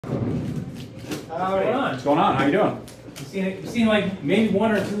What's going on? How you doing? You've seen like maybe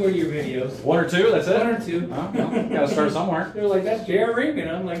one or two of your videos. One or two? That's it? One or two. Oh, well, gotta start somewhere. They're like, that's Raymond.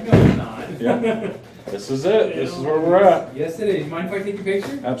 I'm like, no, it's not. Yeah. This is it. This is where we're at. Yes, it is. You mind if I take a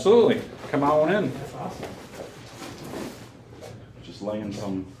picture? Absolutely. Come on in. That's awesome. Just laying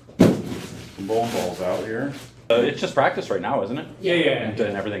some bowling balls out here. It's just practice right now, isn't it? Yeah. And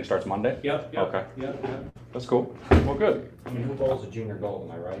everything starts Monday? Yep. Okay. Yep. That's cool. Well, good. I mean, who bowls a junior gold,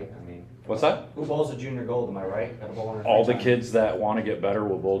 am I right? I mean, What's that? who bowls a junior gold, am I right? Got a bowl in her All free the time? kids that want to get better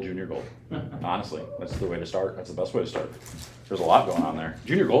will bowl junior gold. Honestly, that's the way to start. That's the best way to start. There's a lot going on there.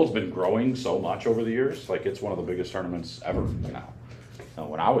 Junior gold's been growing so much over the years. Like, it's one of the biggest tournaments ever now.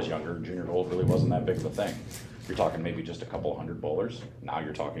 When I was younger, junior gold really wasn't that big of a thing. You're talking maybe just a couple hundred bowlers. Now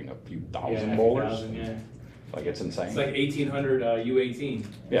you're talking a few thousand bowlers. Yeah. Like, it's insane. It's like 1,800 U18.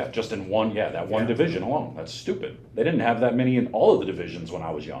 Yeah, just in one, that one division alone. That's stupid. They didn't have that many in all of the divisions when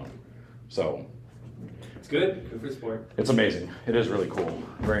I was young. So, It's good. Good for the sport. it's amazing. It is really cool.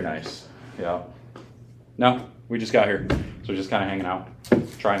 Very nice. Yeah. No, we just got here. So just kind of hanging out,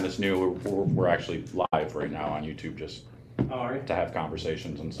 trying this new, we're actually live right now on YouTube just All right. to have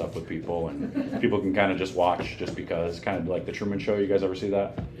conversations and stuff with people, and people can kind of just watch just because, kind of like the Truman Show. You guys ever see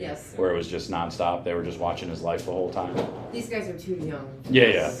that? Yes. Where it was just nonstop. They were just watching his life the whole time. These guys are too young.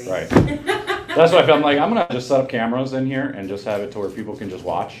 Yeah, right. That's why I felt I'm like, I'm gonna just set up cameras in here and just have it to where people can just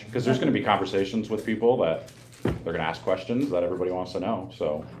watch, because there's gonna be conversations with people that they're gonna ask questions that everybody wants to know.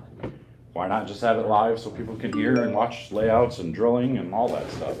 So why not just have it live so people can hear and watch layouts and drilling and all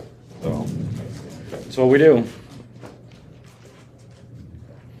that stuff. So that's what we do.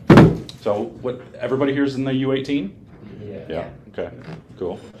 So what, everybody here's in the U18? Yeah. Okay.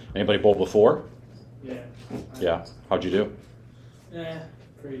 Cool. Anybody bowl before? Yeah. Yeah. How'd you do? Yeah.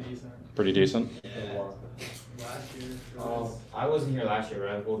 Pretty decent. Pretty decent. Last year. I wasn't here last year, but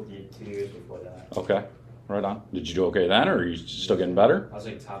I bowled the 2 years before that. Okay. Right on. Did you do okay then, or are you still getting better? I was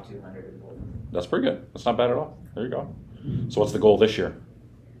like top 200 in bowling. That's pretty good. That's not bad at all. There you go. So what's the goal this year?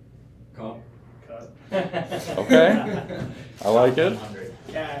 Cup. Cut. Okay. I like it. 100.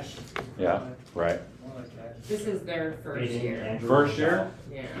 Cash. Yeah. Right. More like cash. This is their first Beating year. Andrew First year?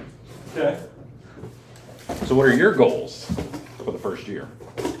 Yeah. Okay. So what are your goals for the first year?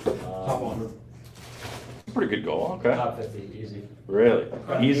 Top 100. Pretty good goal. Okay. Top 50, easy. Really?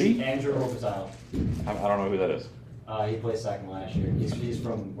 Easy? Andrew Robitaille. I don't know who that is. He placed second last year. He's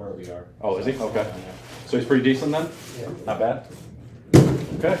from where we are. Oh, is he? Okay. Yeah. So he's pretty decent then? Yeah. Not bad?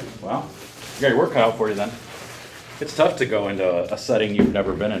 Okay. Well, you got your work cut out for you then. It's tough to go into a setting you've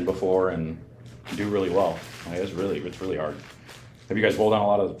never been in before and do really well. Like, it's really hard. Have you guys bowled on a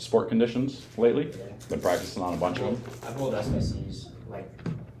lot of sport conditions lately? Yeah. Been practicing on a bunch of them? I bowled SICs like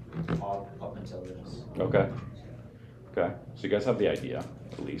all up until this. Okay. Okay. So you guys have the idea,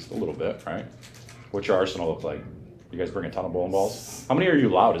 at least a little bit, right? What's your arsenal look like? You guys bring a ton of bowling balls? How many are you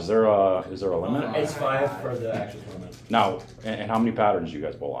allowed? Is there a limit? It's 5 for the actual tournament. Now, and how many patterns do you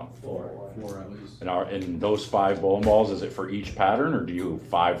guys bowl on? 4 at least. And in those 5 bowling balls, is it for each pattern, or do you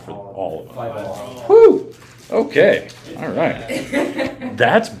 5 for all of them? 5 all. Whew! Okay. All right.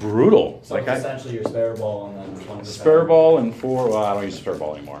 That's brutal. So it's essentially your spare ball and then 20%. Spare ball and 4. Well, I don't use spare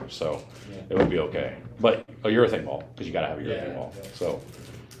ball anymore, so Yeah. it would be okay. But a urethane ball, because you got to have a urethane Yeah. ball. So,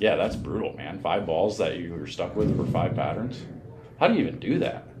 yeah, that's brutal, man. 5 balls that you were stuck with for 5 patterns. How do you even do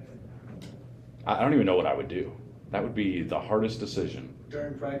that? I don't even know what I would do. That would be the hardest decision.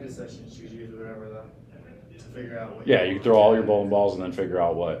 During practice sessions, you use whatever to figure out what. Yeah, you throw all your bowling balls and then figure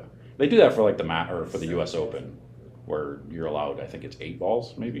out what. They do that for like the mat or for the U.S. Open, where you're allowed, I think it's 8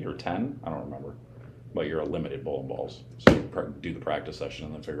 balls, maybe, or 10. I don't remember. But you're a limited bowling balls, so you do the practice session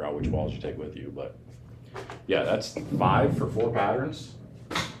and then figure out which balls you take with you. But yeah, that's 5 for 4 patterns.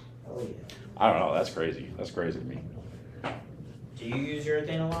 Oh yeah. I don't know. That's crazy. That's crazy to me. Do you use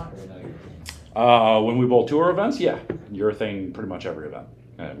urethane a lot or no urethane? When we bowl tour events, yeah, urethane pretty much every event.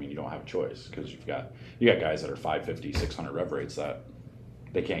 I mean, you don't have a choice because you got guys that are 550, 600 rev rates that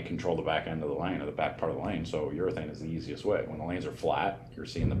they can't control the back end of the lane or the back part of the lane. So urethane is the easiest way. When the lanes are flat, you're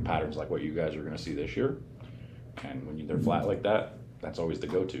seeing the patterns like what you guys are going to see this year. And when they're flat like that, that's always the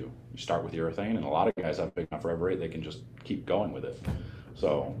go-to. You start with urethane, and a lot of guys have big enough rev rate they can just keep going with it.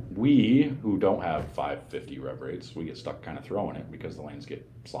 So we, who don't have 550 rev rates, we get stuck kind of throwing it because the lanes get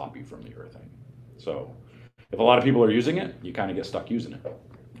sloppy from the urethane. So if a lot of people are using it, you kind of get stuck using it.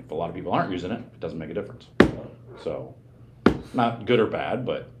 If a lot of people aren't using it, it doesn't make a difference. So not good or bad,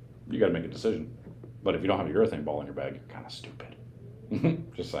 but you got to make a decision. But if you don't have a urethane ball in your bag, you're kind of stupid.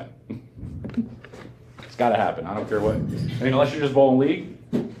 Just saying. It's got to happen. I don't care what. I mean, unless you're just bowling league.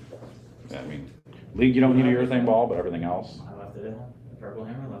 Yeah, I mean, league, you don't need a urethane ball, but everything else. I left it at home. purple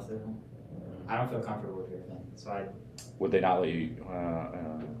hammer, left it at home. I don't feel comfortable with urethane, so Would they not let you?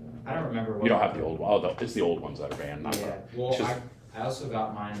 I don't remember what. You don't have the old one. Oh, it's the old ones that are banned. Not Yeah, the, well, it's just- I also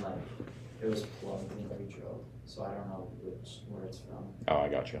got mine, like, it was plugged in neutral, so I don't know where it's from. oh, I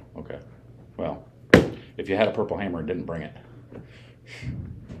got you. Okay. Well, if you had a purple hammer and didn't bring it,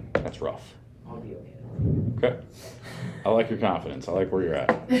 that's rough. I'll be okay. Okay. I like your confidence. I like where you're at.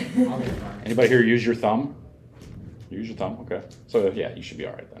 I'll be fine. Anybody here use your thumb? Use your thumb. Okay. So yeah, you should be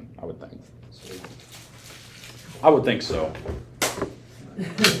all right then. I would think. Sweet. I would think so.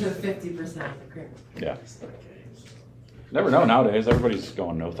 50% of the cream. Yeah. Never know nowadays. Everybody's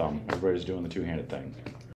going no thumb. Everybody's doing the two-handed thing.